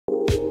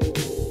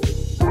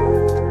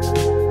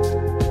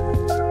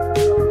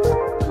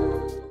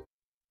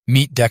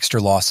Meet Dexter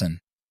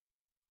Lawson.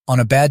 On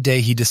a bad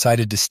day, he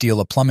decided to steal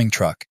a plumbing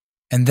truck,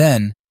 and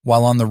then,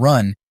 while on the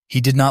run, he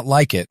did not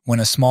like it when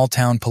a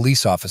small-town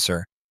police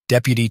officer,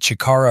 Deputy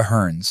Chikara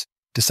Hearns,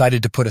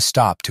 decided to put a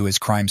stop to his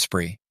crime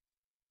spree.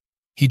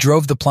 He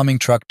drove the plumbing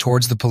truck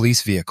towards the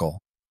police vehicle,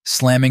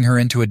 slamming her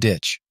into a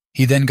ditch.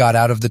 He then got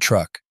out of the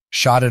truck,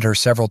 shot at her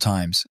several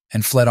times,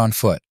 and fled on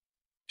foot.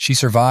 She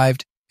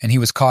survived, and he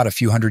was caught a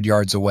few hundred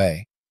yards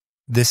away.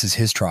 This is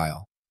his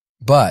trial.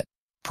 But,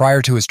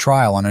 prior to his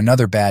trial on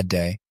another bad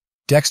day,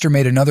 Dexter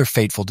made another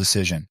fateful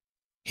decision.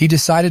 He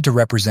decided to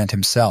represent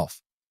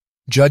himself.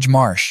 Judge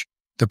Marsh,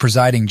 the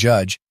presiding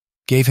judge,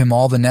 gave him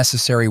all the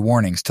necessary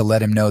warnings to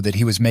let him know that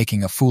he was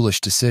making a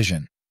foolish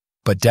decision.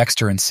 But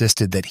Dexter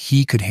insisted that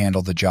he could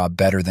handle the job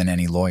better than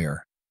any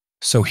lawyer.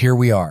 So here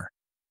we are,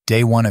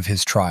 day one of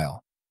his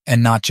trial.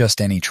 And not just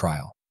any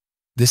trial.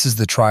 This is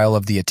the trial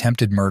of the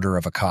attempted murder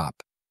of a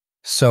cop.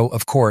 So,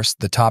 of course,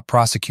 the top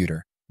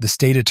prosecutor, the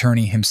state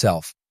attorney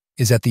himself,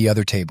 is at the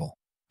other table,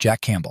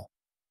 Jack Campbell.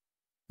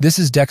 This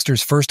is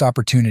Dexter's first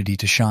opportunity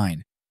to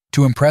shine,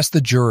 to impress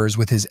the jurors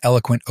with his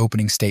eloquent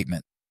opening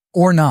statement.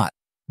 Or not.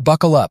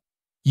 Buckle up.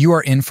 You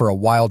are in for a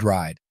wild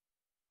ride.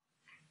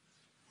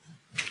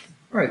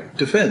 All right,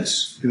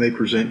 defense, you may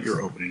present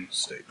your opening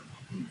statement.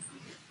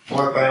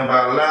 One thing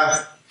about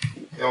life,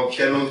 you don't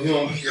care no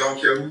human, you don't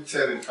care who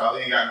tell it, because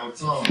he ain't got no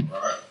tongue,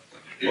 right?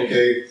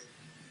 Okay.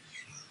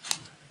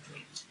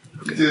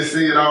 You just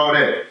said all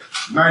that.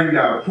 Now you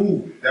gotta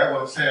prove it. That's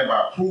what I'm saying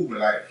about proving.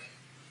 Like,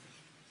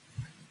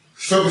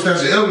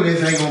 circumstantial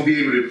evidence ain't gonna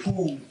be able to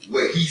prove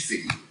what he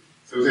said.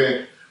 So I'm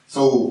saying,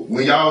 so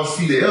when y'all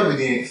see the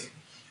evidence,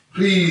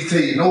 please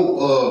take note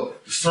of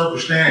the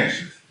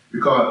circumstances.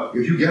 Because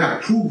if you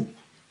got proof,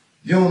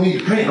 you don't need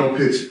to paint no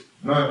picture.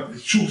 No, the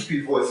truth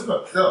speaks for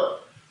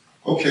itself.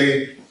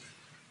 Okay,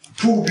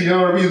 proof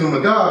beyond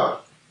reasonable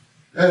doubt.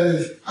 That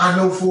is, I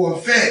know for a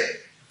fact.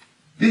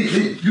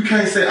 You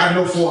can't say I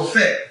know for a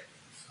fact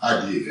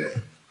I did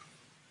that.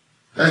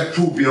 That's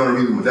proof beyond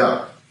reasonable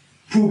doubt.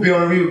 Proof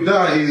beyond reasonable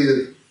doubt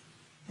is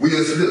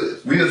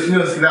Will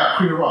Smith not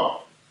pretty wrong.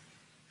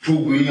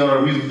 Proof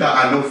beyond reasonable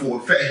doubt, I know for a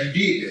fact he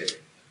did that.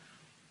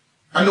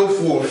 I know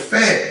for a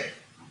fact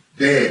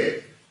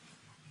that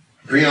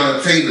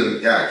Breonna Taylor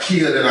got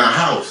killed in our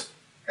house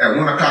at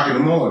 1 o'clock in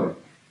the morning.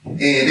 And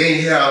they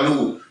ain't have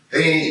no,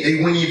 they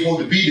weren't even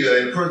supposed to be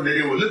there, and the person that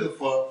they were looking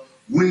for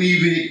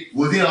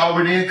was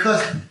already in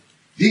custody.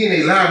 Then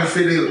they lied and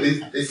said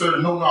they served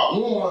a no-knock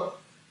warrant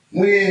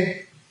when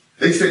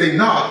they said they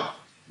knocked,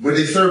 but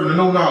they served a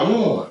no-knock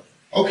warrant.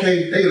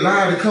 Okay, they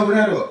lied to cover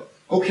that up.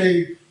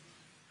 Okay,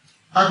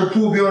 I could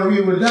prove beyond a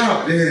reasonable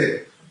doubt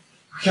that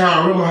I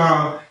can't remember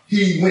how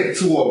he went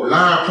to a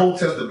live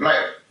protest of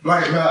Black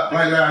Lives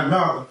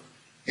Matter,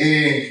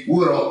 and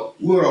with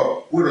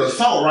an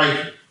assault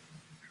rifle.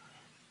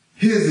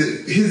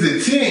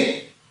 His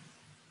intent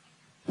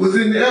was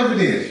in the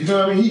evidence. You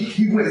know what I mean?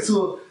 He went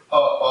to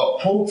a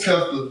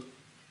protester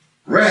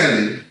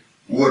rally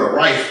with a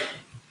rifle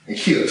and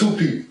killed 2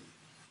 people.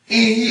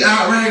 And he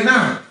out right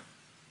now.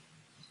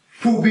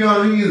 Proof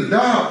beyond reasonable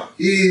doubt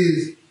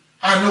is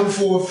I know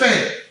for a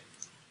fact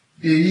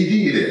that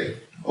he did that.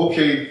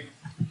 Okay.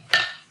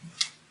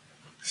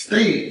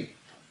 State.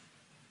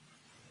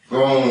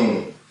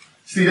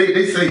 See,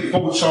 they say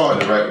 4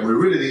 charges, right? But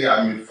really they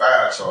got me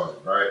 5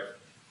 charges, right?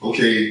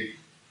 Okay.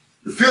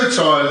 The 5th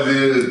charge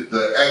is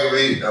the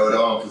aggravated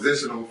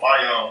possession of a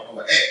firearm of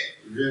an act.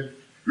 Okay?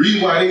 The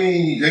reason why they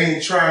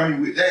ain't trying me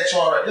with that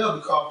charge right there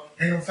because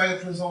ain't no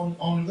fingerprints on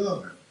the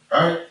gun,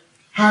 right?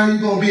 How you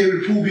gonna be able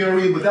to prove beyond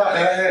reasonable doubt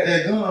that I had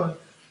that gun?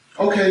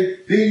 Okay,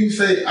 then you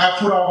say I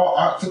took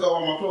off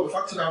all my clothes. If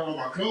I took off all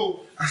my clothes,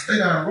 I stay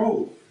down the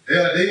road. They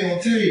ain't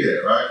gonna tell you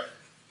that, right?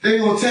 They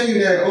gonna tell you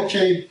that,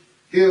 okay,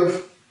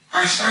 if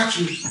I shot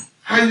you,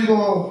 how you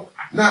gonna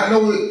not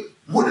know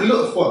what to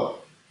look for?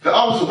 The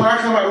officer, when I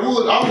come out of the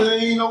woods, the officer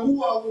didn't even know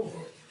who I was.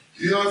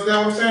 You understand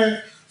what I'm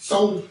saying?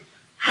 So,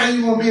 how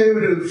you gonna be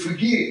able to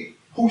forget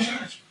who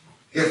shot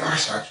you if I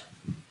shot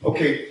you?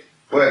 Okay,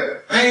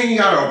 but I ain't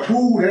gotta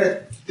prove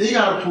that. They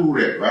gotta prove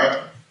that, right?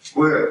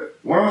 But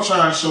what I'm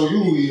trying to show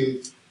you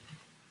is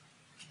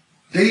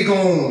they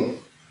got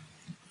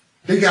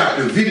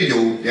the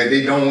video that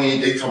they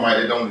talking about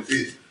that don't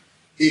exist.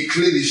 It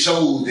clearly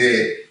shows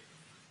that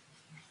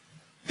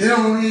they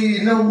don't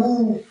really know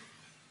who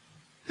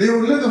they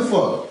were looking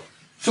for.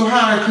 So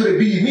how could it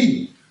be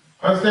me?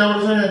 Understand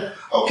what I'm saying?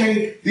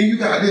 Okay, then you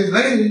got this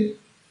lady.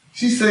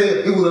 She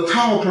said it was a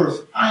tall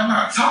person. I'm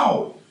not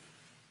tall.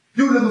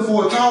 You looking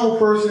for a tall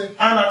person.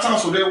 I'm not tall.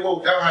 So they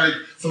woke down.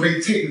 So they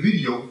take the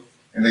video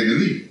and they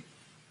delete it.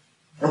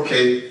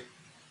 Okay.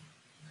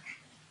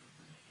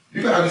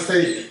 You got to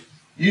say,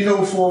 you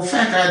know for a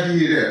fact I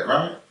did that,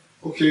 right?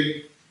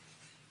 Okay.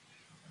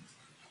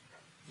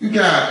 You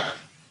got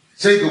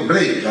Jacob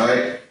Blake,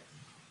 right?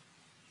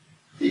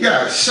 He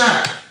got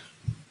shot.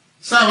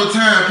 Several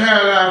times,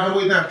 paralyzed on the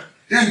way down.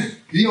 Then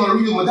you on the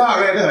reasonable doubt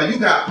right there. You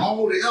got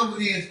all the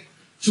evidence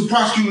to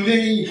prosecute him, then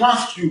you ain't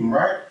prosecute him,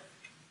 right?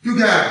 You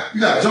got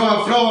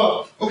John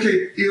Floyd.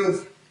 Okay,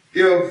 if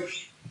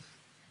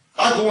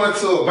I go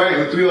into a bank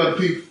with 3 other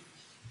people,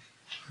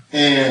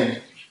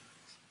 and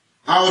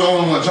I was the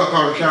only one jump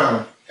out of the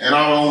counter, and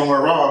I was the only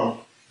one robbing.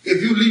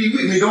 If you leave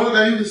with me, the only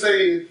thing you can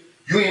say is,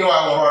 you ain't know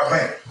I want to rob a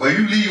bank. But if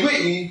you leave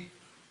with me,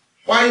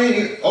 why you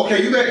ain't,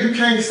 okay, you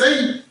can't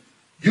say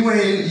you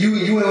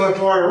ain't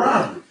part of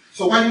robbery.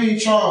 So why you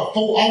ain't charge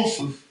 4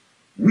 officers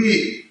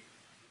with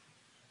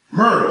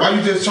murder? Why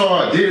you just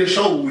charge dead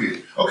shoulder with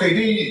it?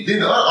 Okay, then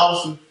the other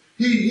officer,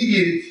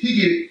 he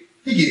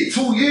get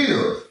 2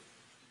 years.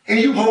 And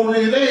you holding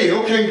his leg.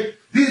 Okay,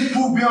 this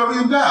proof beyond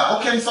reasonable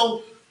doubt. Okay,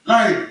 so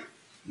like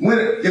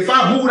if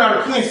I moved out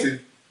of Quincy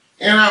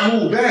and I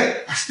moved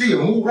back, I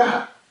still moved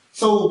out.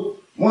 So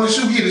once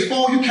you get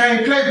exposed, you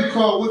can't play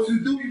because what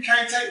you do, you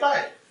can't take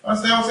back.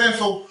 Understand what I'm saying?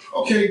 So,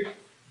 okay,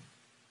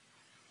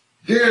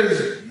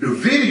 the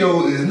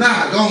video is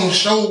not gonna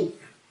show,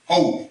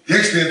 oh,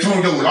 Dexter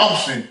Antonio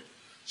Lawson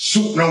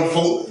shoot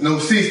no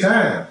 6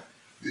 times.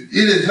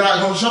 It is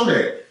not gonna show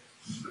that.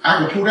 I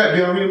can pull that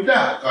beyond reasonable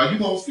doubt, because you're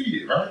gonna see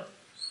it, right?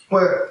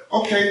 But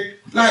okay,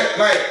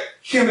 like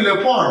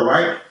Kimberly Porter,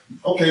 right?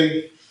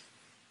 Okay,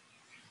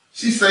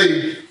 she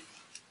say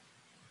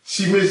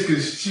she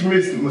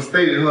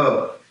misstated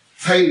her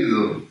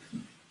taser,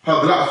 her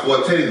Glock for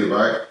a taser,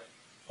 right?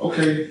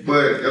 Okay,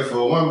 but if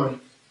a woman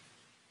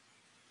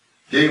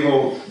gave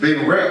her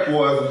baby rat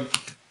poison,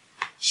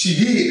 she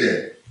did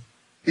that.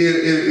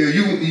 If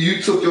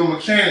you took your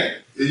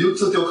mechanic, if you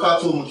took your car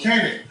to a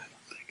mechanic,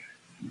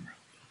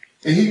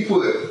 and he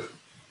put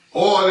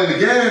oil in the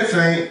gas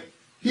tank,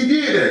 he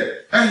did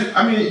that. And,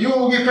 I mean, you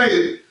don't get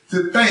paid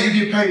to think,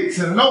 you get paid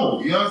to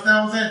know. You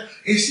understand what I'm saying?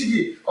 And she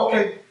get,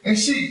 okay, and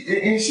she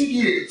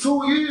get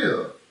 2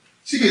 years.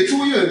 She get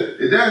 2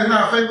 years. If that is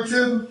not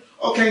favoritism,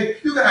 okay,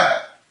 you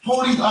got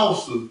police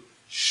officers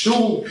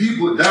shooting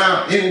people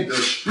down in the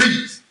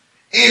streets,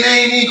 and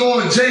they ain't even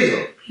going to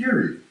jail,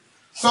 period.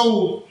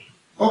 So,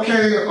 okay,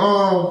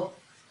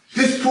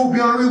 this proof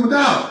beyond reasonable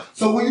doubt.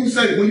 So when you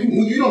say, when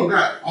you don't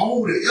got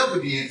all the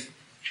evidence,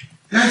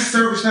 that's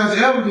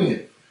circumstantial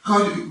evidence.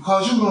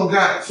 Because you don't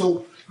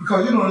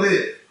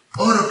let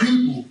other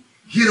people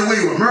get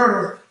away with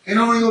murder and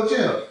don't even go to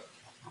jail.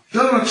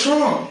 Donald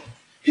Trump,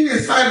 he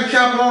incited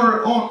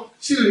Campbell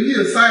he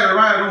incited a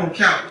riot on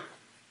Campbell.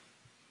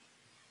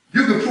 I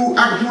can prove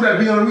that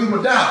beyond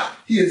reasonable doubt.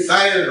 He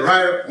incited a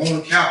riot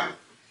on Campbell.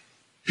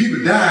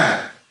 People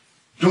died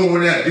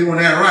doing that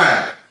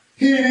riot.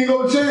 He didn't even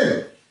go to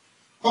jail.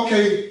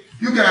 Okay,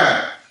 you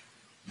got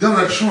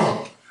Donald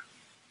Trump.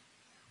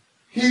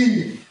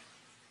 He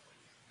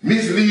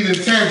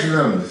misleading tax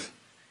numbers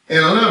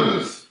and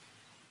numbers.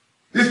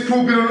 This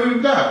proof beyond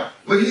reasonable doubt,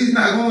 but he's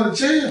not going to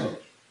jail.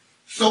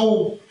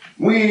 So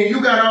when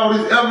you got all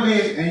this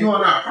evidence and you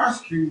are not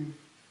prosecuting,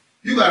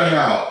 you got to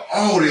have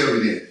all the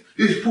evidence.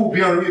 This proof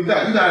beyond reasonable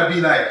doubt. You got to be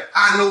like,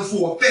 I know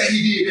for a fact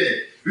he did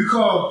that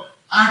because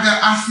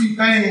I see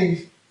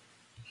things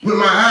with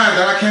my eyes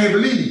that I can't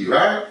believe,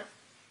 right?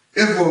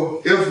 If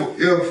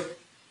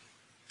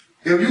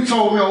you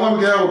told me a woman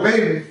could have a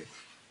baby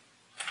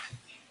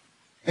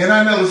and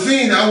I never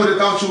seen it, I would have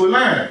thought you were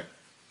lying,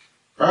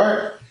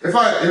 right? If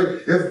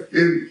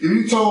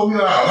you told me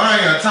a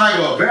lion, a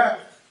tiger, a bear,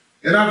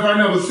 and if I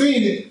never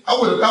seen it, I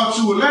would have thought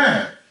you were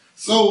lying.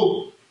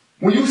 So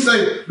when you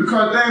say,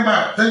 because think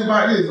about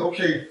this,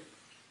 okay,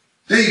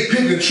 they pick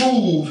and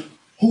choose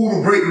who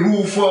to break the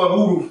rules for,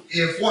 who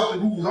to enforce the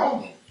rules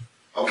on them.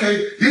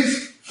 Okay,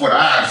 this for the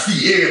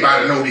IFC,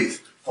 everybody know this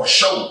for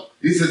sure.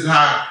 This is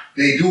how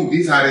they do,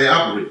 this is how they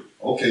operate.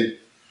 Okay,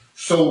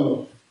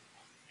 so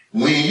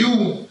when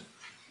you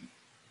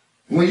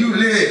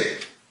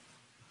let,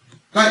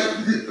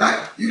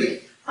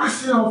 I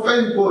see on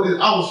Facebook this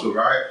officer,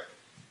 right?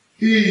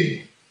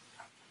 He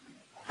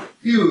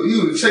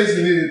was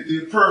chasing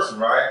this person,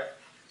 right?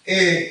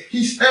 And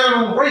he stand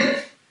on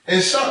brakes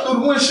and shot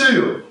through the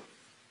windshield.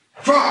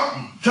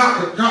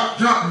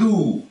 Drop,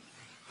 dude.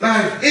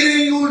 Like, it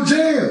ain't go to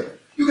jail.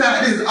 You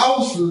got this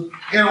officer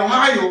in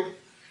Ohio,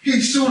 he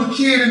shoot a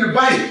kid in the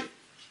bike,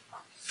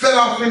 fell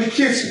off in the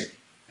kitchen,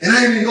 and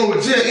ain't even go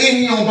to jail, ain't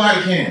even on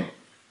body cam.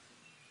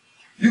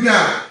 You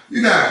got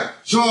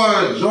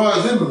George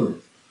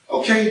Zimmerman.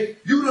 Okay,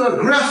 you the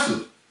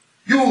aggressor.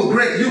 You a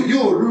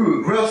real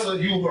aggressor,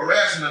 you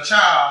harassing a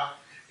child,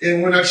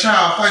 and when a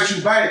child fights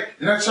you back,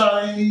 and that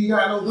child ain't even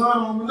got no gun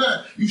on him or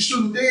nothing, you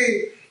shoot him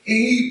dead,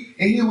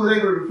 and he was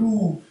able to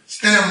prove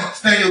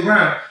stand your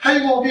ground. How you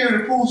gonna be able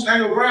to prove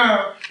stand your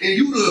ground and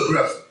you the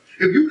aggressor?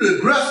 If you the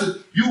aggressor,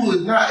 you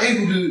was not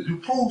able to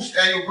prove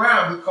stand your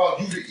ground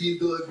because you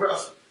the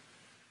aggressor.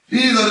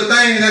 These are the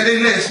things that they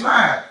let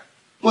slide.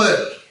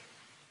 But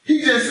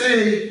he just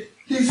said,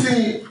 he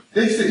said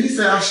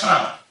I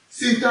shot.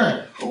 See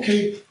thing.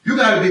 Okay, you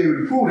gotta be able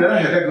to prove that I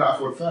had that Glock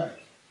 45.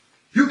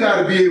 You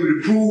gotta be able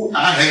to prove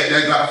I had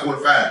that Glock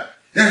 45.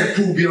 That is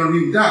proof beyond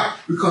reasonable doubt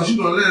because you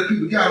gonna let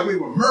people get away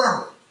with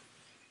murder.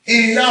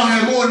 And y'all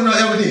have more than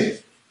enough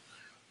evidence.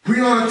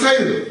 Breonna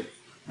Taylor,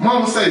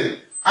 mama say,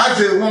 I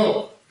just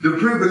want the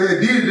people that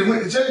did it that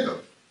went to jail.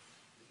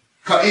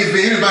 Because if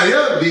anybody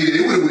else did it,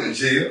 they would have went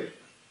to jail.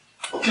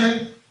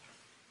 Okay?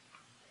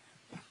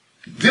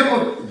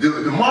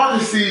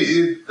 democracy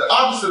is the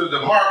opposite of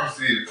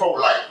democracy is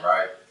pro-life,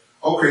 right?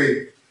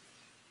 Okay,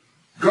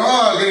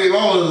 God gave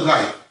all of us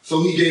life,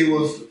 so he gave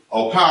us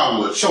a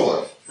power of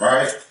choice,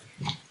 right?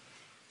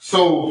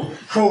 So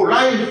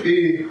pro-life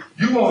is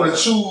you want to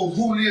choose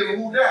who live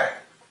and who die.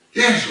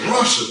 That's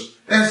Russia,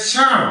 that's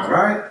China,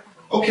 right?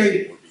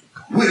 Okay,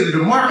 with the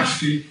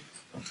democracy,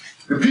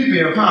 the people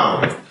in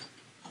power.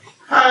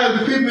 How is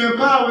the people in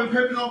power? The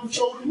people don't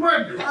control the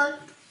money, right?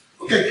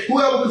 Okay,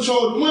 whoever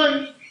controls the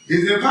money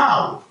is in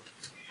power.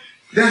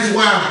 That's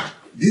why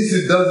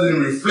this doesn't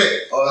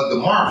reflect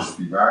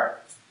democracy, right?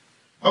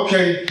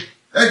 Okay,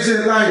 that's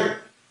just like,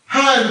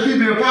 how is the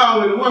people in power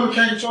when the women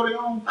can't control their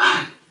own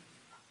body?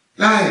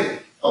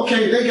 Like,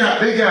 okay, they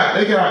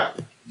got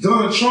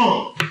Donald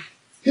Trump.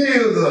 He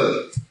is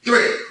a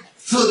threat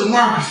to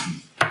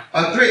democracy.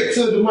 A threat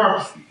to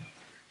democracy.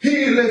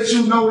 He let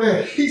you know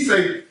that. He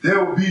say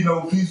there will be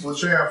no peaceful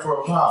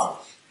transfer of power.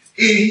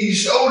 And he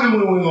showed them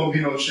when we're gonna be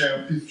no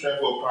peaceful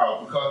transfer of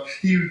power because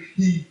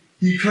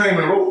he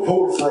claiming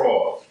voter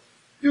fraud.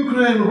 You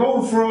claiming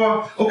voter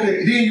fraud,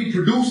 okay, then you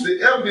produce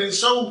the evidence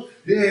show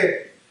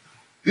that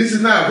this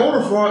is not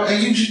voter fraud,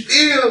 and you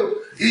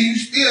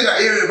still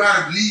got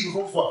everybody believing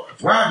voter fraud.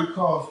 Why?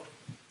 Because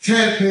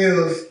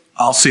taxpayers.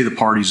 I'll see the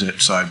parties at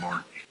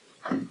sidebar.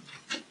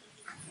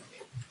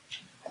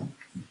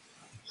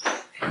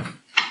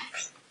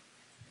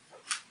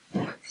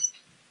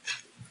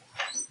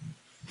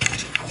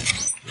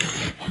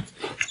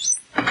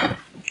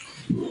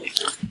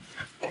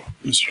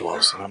 Mr.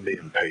 Lawson, I'm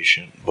being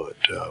patient, but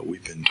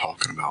we've been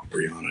talking about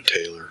Breonna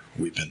Taylor.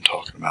 We've been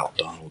talking about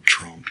Donald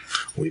Trump.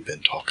 We've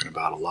been talking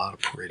about a lot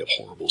of parade of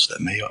horribles that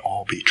may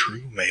all be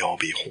true, may all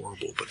be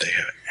horrible, but they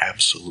have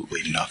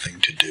absolutely nothing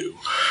to do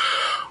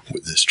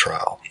with this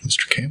trial.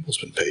 Mr. Campbell's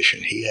been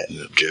patient. He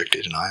hadn't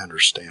objected, and I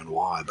understand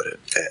why, but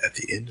at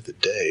the end of the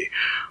day,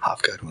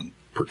 I've got to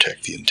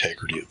protect the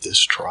integrity of this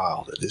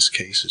trial, that this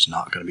case is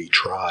not going to be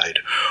tried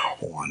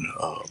on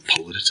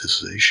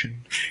politicization.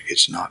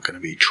 It's not going to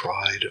be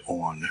tried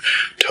on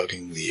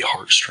tugging the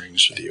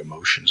heartstrings or the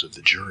emotions of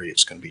the jury.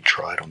 It's going to be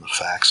tried on the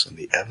facts and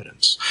the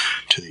evidence.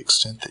 To the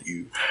extent that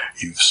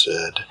you've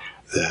said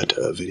that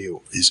a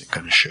video isn't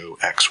going to show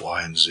X,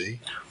 Y, and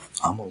Z,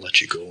 I'm going to let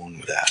you go on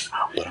with that,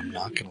 but I'm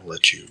not going to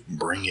let you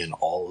bring in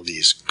all of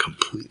these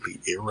completely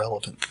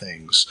irrelevant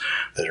things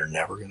that are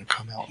never going to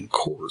come out in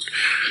court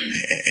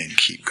and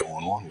keep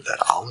going on with that.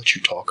 I'll let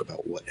you talk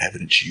about what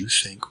evidence you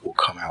think will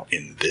come out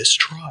in this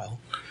trial,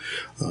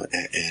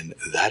 and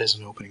that is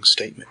an opening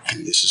statement.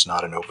 This is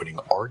not an opening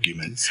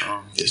argument.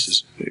 This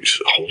is,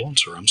 hold on,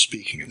 sir, I'm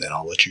speaking, and then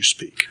I'll let you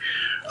speak.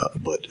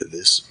 But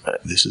this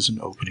is an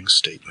opening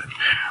statement.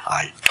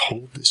 I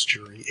told this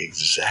jury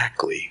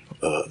exactly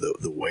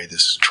the way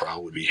this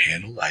trial would be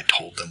handled. I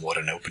told them what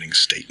an opening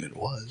statement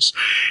was,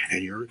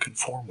 and you're to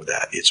conform with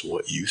that. It's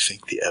what you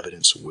think the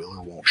evidence will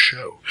or won't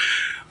show.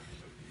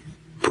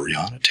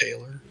 Breonna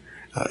Taylor,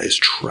 as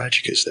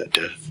tragic as that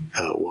death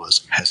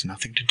was, has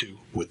nothing to do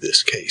with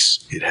this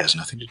case. It has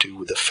nothing to do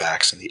with the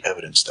facts and the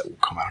evidence that will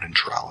come out in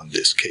trial in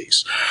this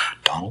case.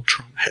 Donald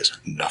Trump has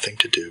nothing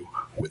to do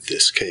with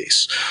this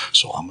case.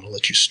 So I'm going to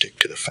let you stick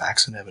to the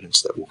facts and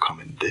evidence that will come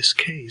in this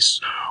case,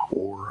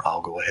 or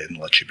I'll go ahead and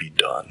let you be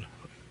done.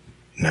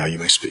 Now you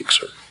may speak,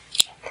 sir.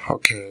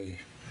 Okay.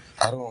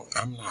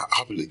 I'm not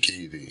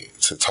obligated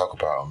to talk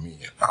about me.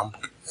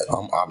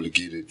 I'm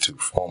obligated to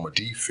form a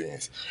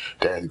defense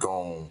that's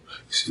going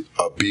to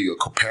be a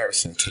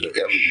comparison to the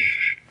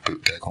evidence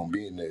that's going to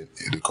be in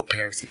the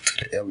comparison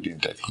to the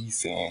evidence that he's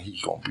saying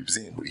he's going to be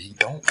presenting, but he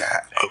don't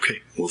got. Okay,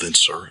 well then,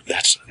 sir,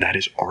 that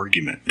is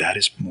argument. That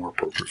is more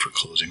appropriate for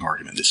closing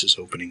argument. This is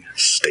opening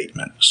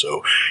statement.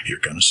 So you're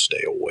going to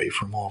stay away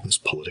from all this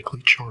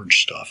politically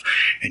charged stuff,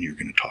 and you're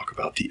going to talk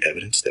about the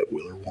evidence that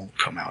will or won't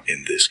come out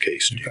in this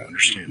case. Do you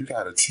understand? You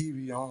got a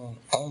TV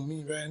on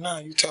me right now.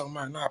 You talking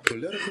about not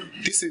political?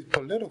 This is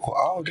political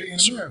all day.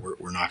 Sir,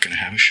 we're not going to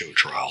have a show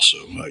trial,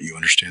 so you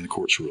understand the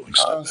court's ruling.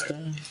 I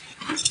understand.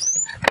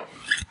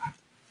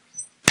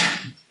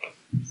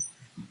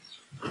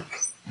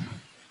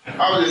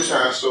 I was just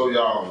trying to show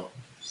y'all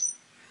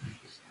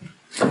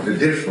the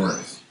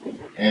difference,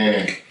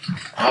 and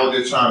I was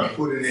just trying to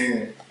put it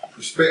in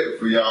perspective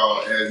for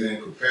y'all as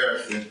in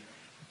comparison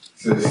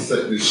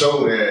to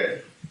show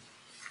that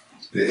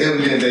the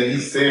evidence that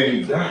he's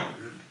saying he got,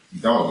 he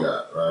don't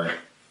got, right?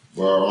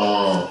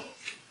 Well,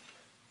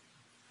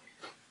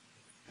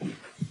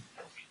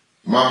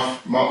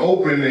 my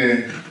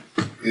opening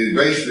is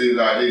basically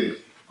like this.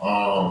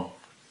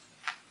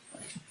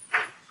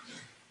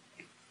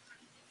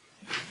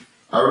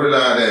 I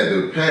realized that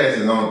the past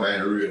is the only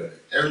thing real.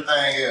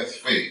 Everything else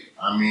fake.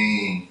 I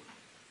mean,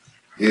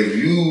 if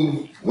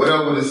you,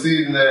 whatever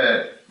decision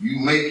that you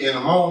make in a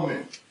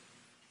moment,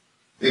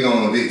 they're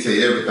gonna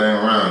dictate everything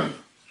around you.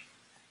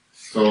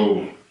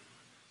 So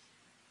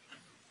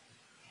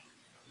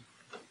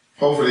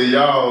hopefully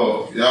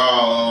y'all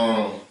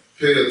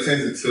pay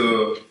attention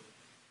to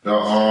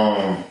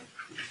the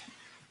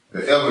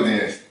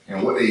evidence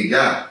and what they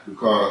got,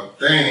 because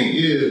the thing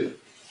is,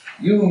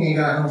 you ain't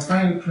got no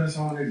fingerprints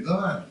on this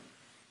gun.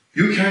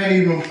 you can't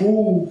even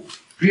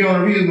prove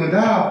beyond a reasonable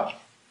doubt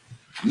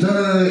none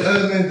of the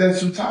elements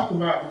that you talk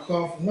about,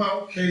 because for one,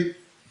 okay,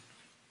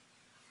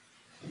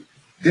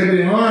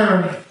 Deputy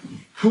Hunter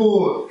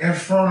pulled in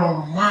front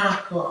of my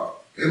car,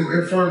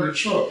 in front of the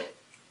truck.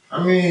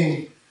 I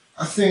mean,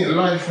 I seen the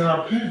lights and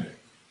I panicked.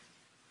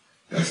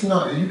 That's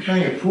not, you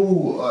can't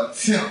prove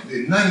attempt,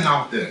 nothing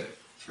out there.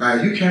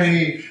 Like, you can't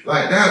even,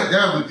 like,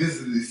 that was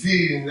just a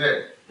decision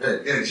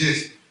that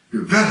just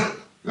developed.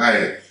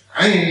 Like,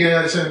 I didn't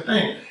get a chance to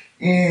think.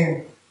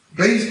 And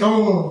based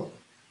on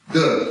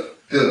the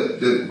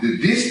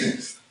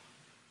distance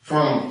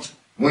from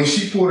when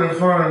she pulled in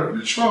front of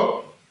the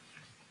truck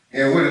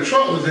and where the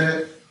truck was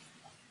at,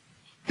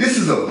 this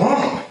is a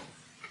bump.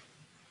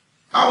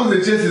 I was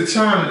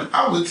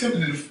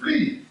attempting to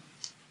flee.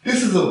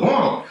 This is a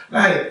bump.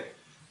 Like,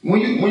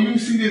 when you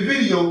see the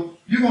video,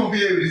 you're gonna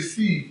be able to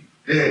see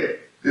that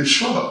the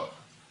truck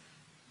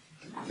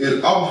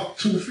is off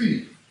 2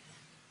 feet.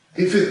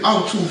 If it's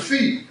off 2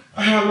 feet,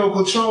 I have no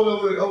control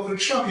over the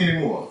truck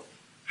anymore.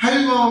 How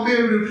you gonna be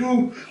able to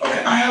prove,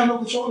 okay, I have no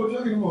control over the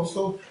truck anymore?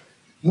 So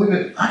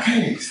I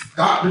can't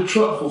stop the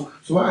truck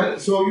so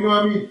you know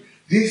what I mean?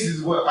 This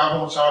is what I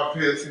want y'all to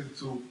pay attention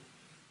to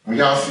when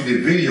y'all see the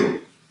video.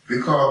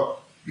 Because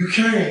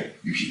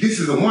this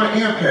is a one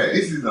impact.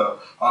 This is a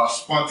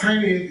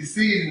spontaneous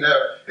decision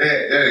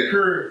that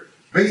occurred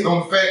based on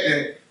the fact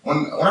that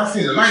when I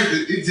seen the lights,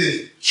 it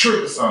just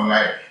triggered something.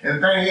 Like, and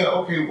the thing is,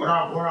 okay, what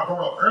I brought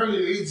up earlier,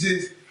 it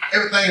just,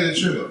 everything is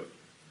a trigger.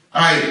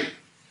 Like,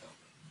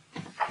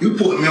 you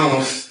put me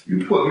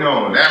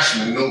on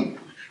national news.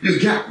 You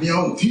got me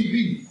on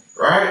TV,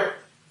 right?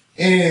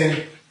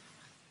 And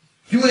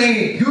you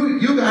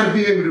gotta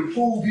be able to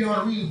prove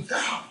beyond a reasonable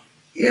doubt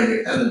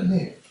every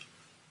element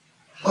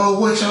of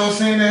what y'all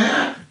saying that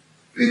happened.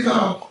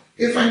 Because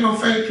if ain't no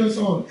fingerprints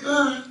on the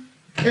gun,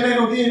 and ain't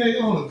no DNA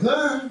on the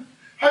gun,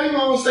 how you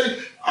gonna say,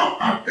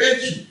 I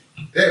bet you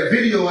that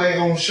video ain't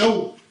gonna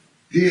show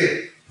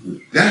that.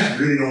 That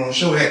video gonna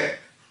show that.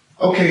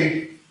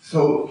 Okay,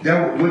 so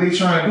that what they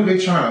trying to do,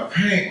 they trying to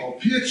paint a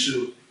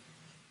picture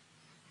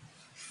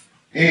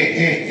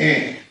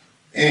and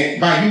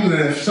by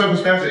using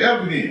circumstantial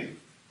evidence.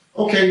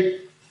 Okay,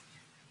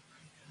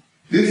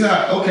 this is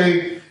how,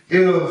 okay,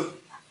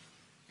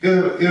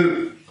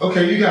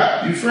 okay, you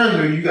got this one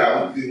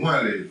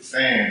lady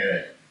saying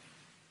that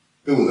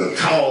it was a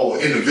tall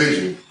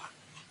individual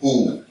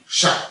who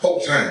shot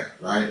 4 times,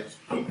 right?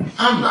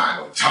 I'm not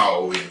no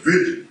tall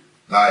individual.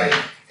 Like,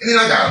 and then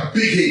I got a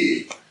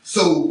big head.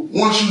 So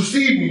once you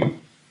see me,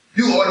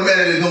 you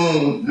automatically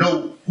gonna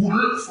know who to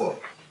look for.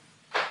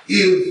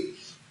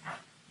 If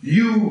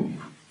you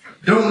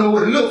don't know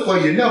what to look for,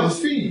 you never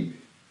see me.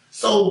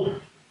 So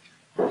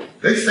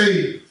they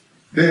say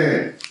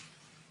that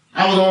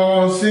I was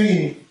on the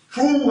scene,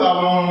 prove I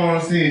was on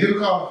the scene. Just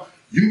because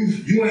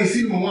you ain't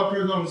seen one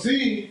person on the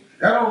scene,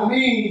 that don't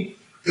mean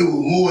it was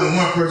more than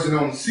one person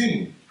on the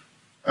scene.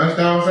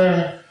 Understand what I'm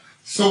saying?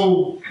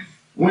 So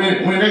when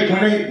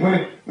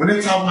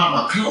they talk about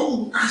my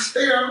clothes, I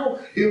stay at home.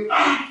 If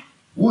I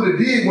would have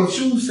did what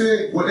you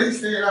said, what they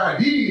said I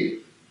did,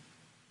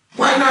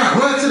 why not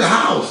run to the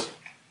house?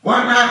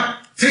 Why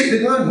not take the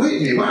gun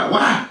with me?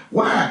 Why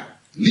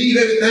leave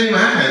everything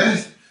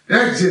behind?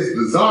 That's just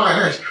bizarre.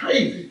 That's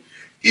crazy.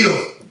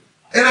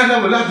 And I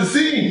never left the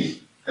scene,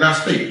 and I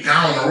stayed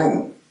down the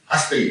road. I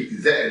stayed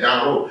exactly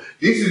down the road.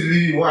 This is the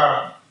reason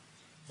why.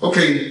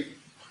 Okay,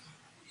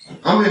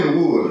 I'm in the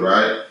woods,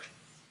 right?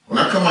 When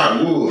I come out of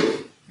the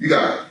woods, you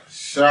got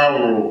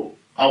several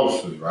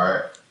officers,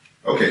 right?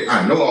 Okay,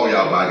 I know all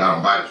y'all got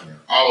on body cam.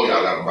 All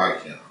y'all got on body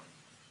cam.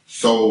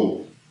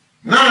 So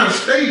now the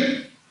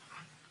state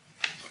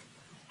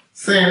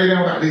saying they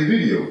don't got this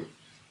video.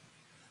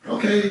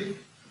 Okay,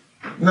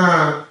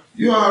 now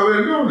you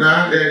already know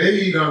now that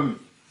they done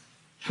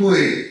put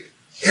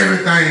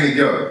everything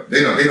together.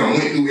 They done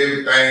went through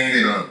everything.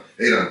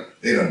 They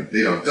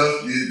done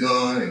dusted this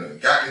gun. They done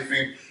got this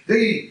thing.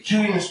 They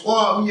came and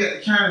squad me at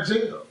the county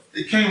jail.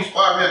 They came and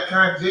squad me at the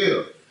county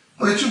jail.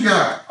 But you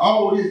got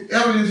all this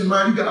evidence in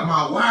mind. You got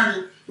my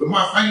wallet with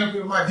my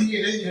fingerprint, my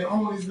DNA, and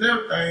all this and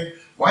everything.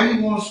 Why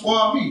you want to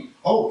squad me?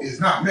 Oh, it's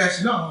not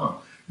matching up, huh?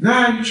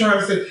 Now you trying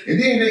to say,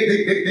 and then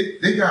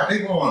they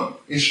going to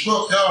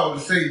instruct y'all to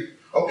say,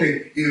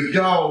 okay, if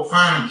y'all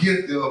find him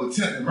guilty of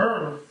attempted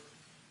murder,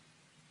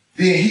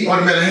 then he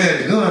automatically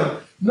had the gun.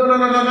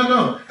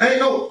 No.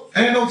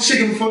 Ain't no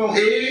chicken for no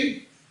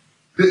egg.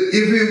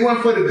 If it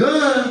wasn't for the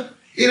gun,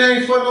 it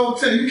ain't for no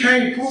attempt. You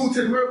can't prove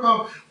to the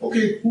murder.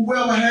 Okay,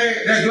 whoever had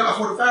that Glock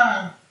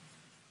 45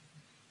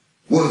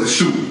 was the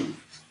shooter.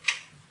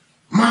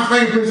 My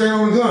fingerprints ain't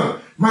on the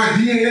gun. My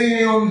DNA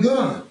ain't on the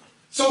gun.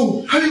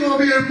 So how you gonna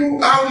be able to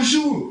prove I was the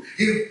shooter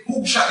if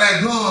who shot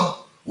that gun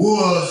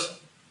was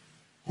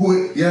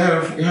who had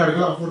a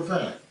Glock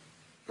 45,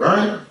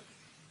 right?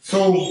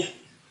 So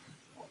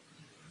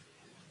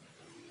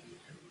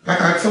like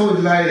I told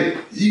you, like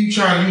you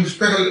trying to use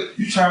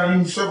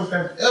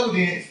circumstantial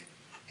evidence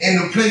in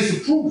the place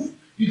of proof.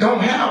 You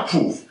don't have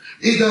proof.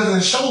 It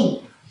doesn't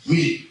show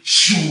me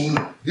shooting.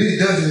 It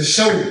doesn't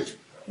show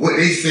what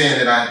they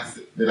saying that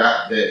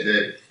I did.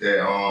 You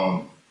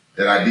know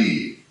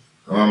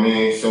what I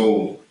mean?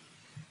 So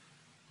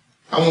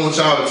I want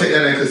y'all to take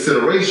that in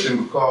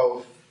consideration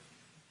because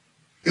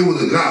it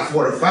was a Glock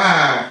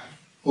 45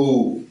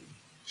 who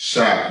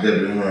shot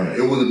Deputy Runner.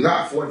 It was a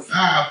Glock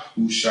 45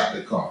 who shot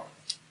the car.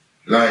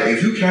 Like,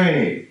 if you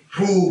can't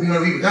prove beyond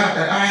a reasonable doubt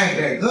that I had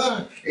that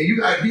gun, and you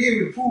got to be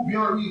able to prove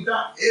beyond a reasonable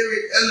doubt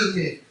every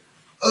element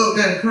of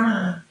that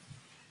crime,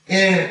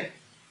 and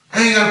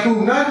I ain't got to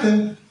prove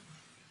nothing,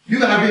 you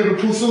got to be able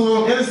to prove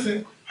someone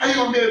innocent. How you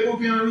going to be able to prove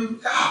beyond a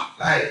reasonable doubt?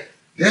 Like,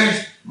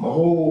 that's my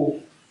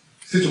whole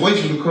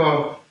situation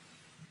because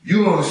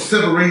you done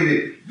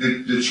separated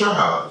the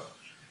trials.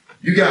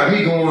 You got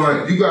me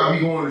going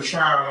to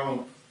trial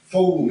on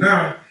 4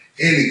 now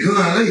and the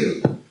gun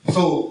later.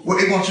 So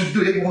what they want you to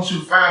do, they want you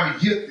to find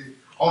me guilty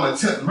on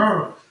attempted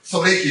murder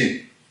so they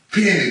can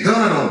pin the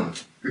gun on me.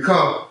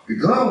 Because the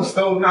gun was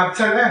stolen out of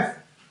Tallahassee.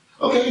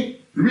 Okay,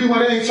 the reason why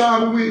they ain't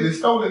charged me with they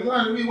stole the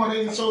gun, the reason why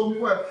they ain't charged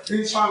me what? They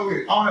ain't charged me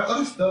with all that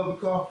other stuff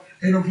because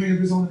ain't no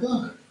papers on the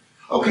gun.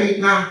 Okay,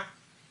 now,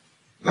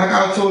 like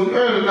I told you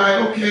earlier,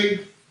 like, okay,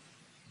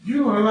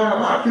 you gonna let a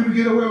lot of people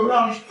get away with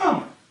all the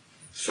stuff.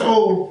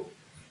 So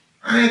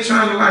I ain't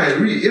trying to like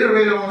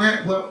reiterate on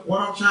that, but what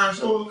I'm trying to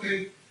show,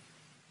 okay,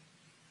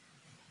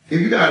 if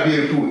you gotta be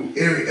able to prove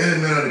every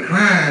element of the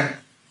crime,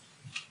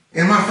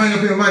 and my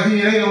fingerprint, my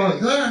DNA on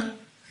the gun.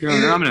 Your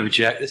Honor, I'm going to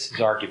object. This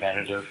is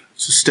argumentative.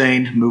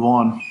 Sustained. Move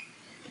on.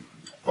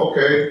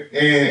 Okay,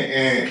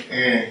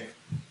 and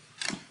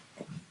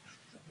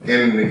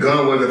the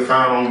gun wasn't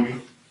found on me.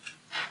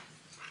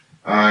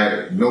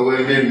 I know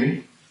what it meant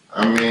me.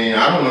 I mean,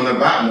 I don't know nothing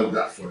about no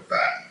Glock 45,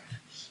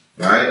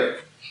 right?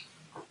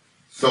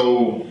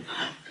 So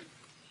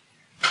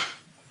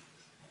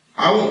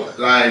I want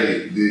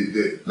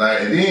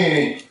and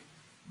then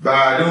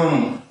by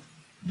them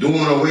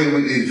doing away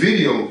with this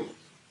video,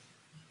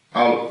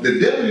 the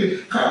deputy,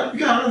 you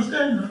gotta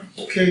understand now.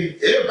 Okay,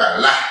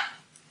 everybody lie.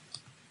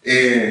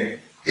 And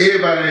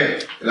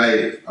everybody,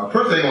 like, a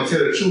person ain't gonna tell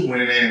the truth when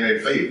it ain't in their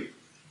favor.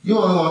 You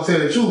only gonna tell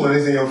the truth when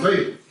it's in your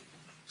favor.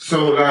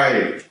 So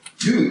like,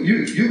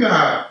 you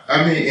got,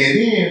 I mean, and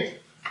then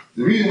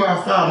the reason why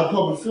I filed a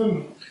public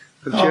defender.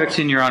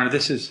 Objection, Your Honor.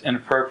 This is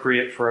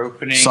inappropriate for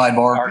opening.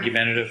 Sidebar.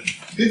 Argumentative.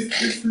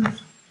 This is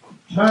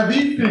my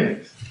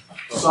defense.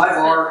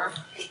 Sidebar.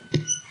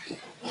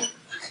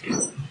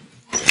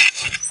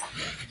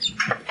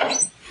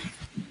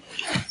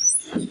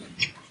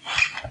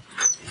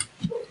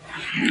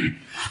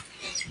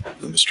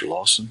 Mr.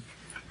 Lawson,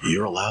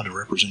 you're allowed to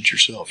represent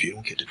yourself. You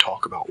don't get to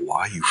talk about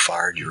why you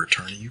fired your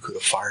attorney. You could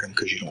have fired him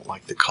because you don't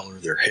like the color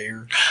of their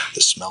hair,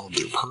 the smell of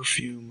their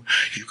perfume.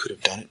 You could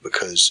have done it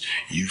because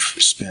you've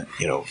spent,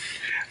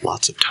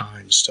 lots of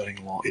time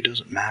studying law. It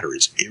doesn't matter.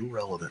 It's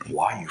irrelevant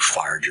why you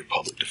fired your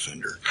public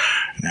defender.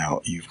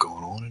 Now, you've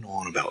gone on and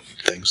on about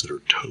things that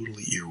are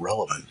totally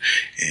irrelevant,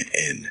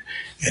 and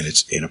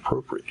it's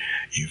inappropriate.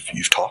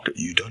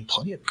 You've done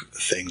plenty of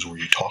things where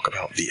you talk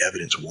about the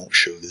evidence won't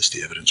show this,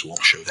 the evidence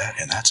won't show that,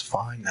 and that's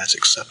fine, that's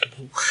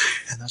acceptable,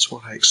 and that's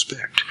what I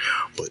expect.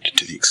 But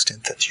to the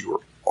extent that you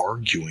are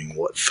arguing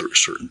what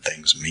certain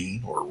things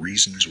mean or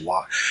reasons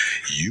why,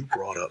 you've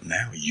brought up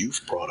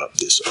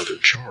this other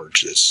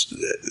charge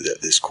that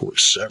this court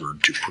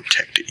severed to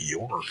protect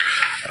your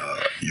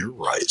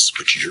rights,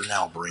 but you're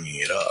now bringing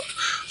it up.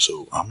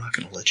 So I'm not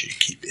going to let you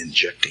keep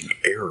injecting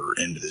error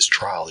into this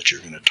trial that you're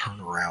going to turn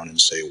around and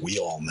say we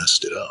all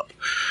messed it up.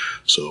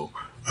 So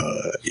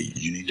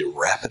you need to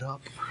wrap it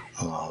up,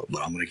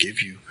 but I'm going to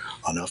give you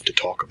enough to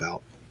talk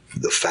about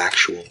the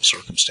factual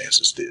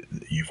circumstances. That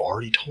you've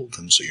already told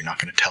them, so you're not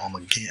going to tell them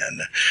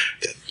again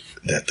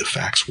that the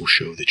facts will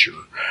show that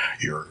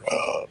your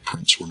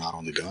prints were not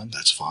on the gun.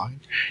 That's fine.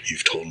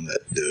 You've told them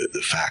that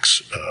the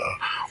facts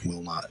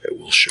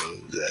will show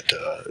that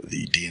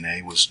the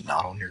DNA was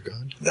not on your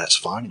gun. That's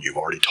fine. You've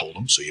already told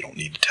them, so you don't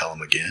need to tell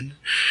them again.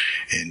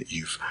 And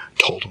you've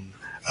told them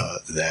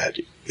that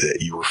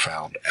you were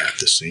found at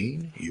the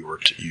scene.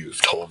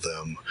 You've told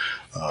them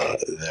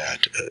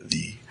that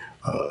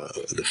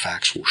the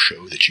facts will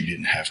show that you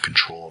didn't have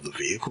control of the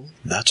vehicle.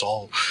 That's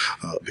all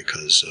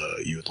because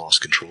you had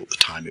lost control at the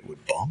time it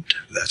would bumped.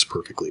 That's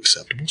perfectly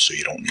acceptable, so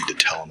you don't need to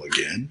tell them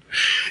again.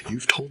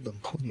 You've told them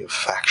plenty of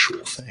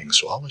factual things,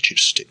 so I'll let you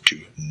stick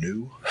to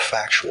new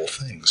factual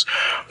things,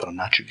 but I'm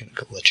not going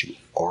to let you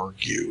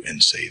argue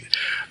and say that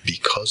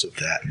because of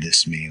that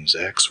this means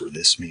X or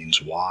this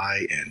means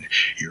Y, and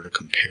you're to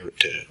compare it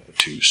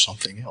to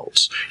something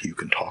else. You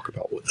can talk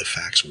about what the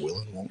facts will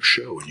and won't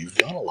show, and you've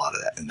done a lot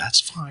of that, and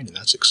that's fine and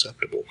that's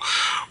acceptable.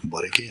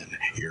 But again,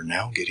 you're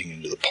now getting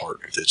into the part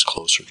that's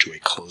closer to a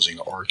closing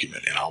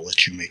argument, and I'll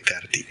let you make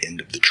that at the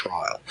end of the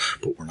trial,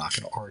 but we're not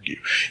going to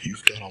argue.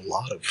 You've done a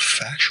lot of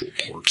factual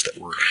parts that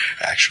were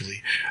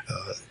actually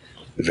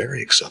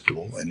very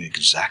acceptable and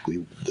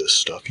exactly the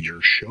stuff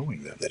you're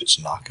showing them, that it's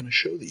not going to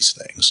show these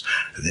things.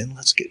 Then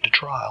let's get to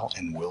trial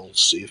and we'll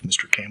see if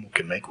Mr. Campbell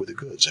can make with the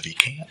goods. If he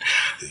can't,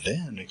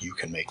 then you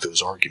can make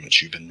those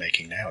arguments you've been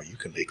making now. You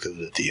can make those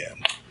at the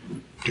end.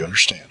 Do you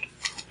understand?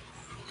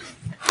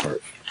 All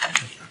right.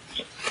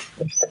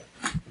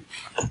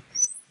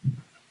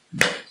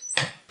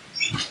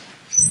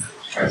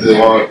 I just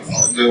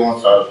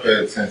want y'all to pay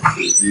attention to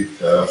the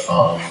details.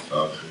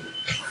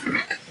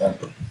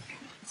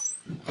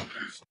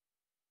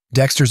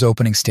 Dexter's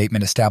opening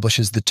statement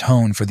establishes the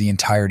tone for the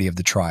entirety of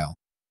the trial.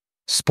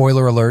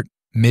 Spoiler alert,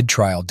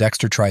 mid-trial,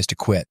 Dexter tries to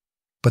quit,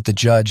 but the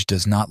judge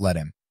does not let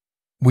him.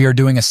 We are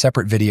doing a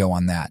separate video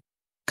on that,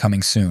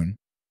 coming soon,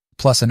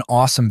 plus an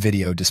awesome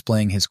video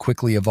displaying his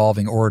quickly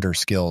evolving orator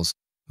skills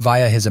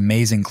via his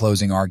amazing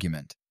closing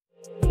argument.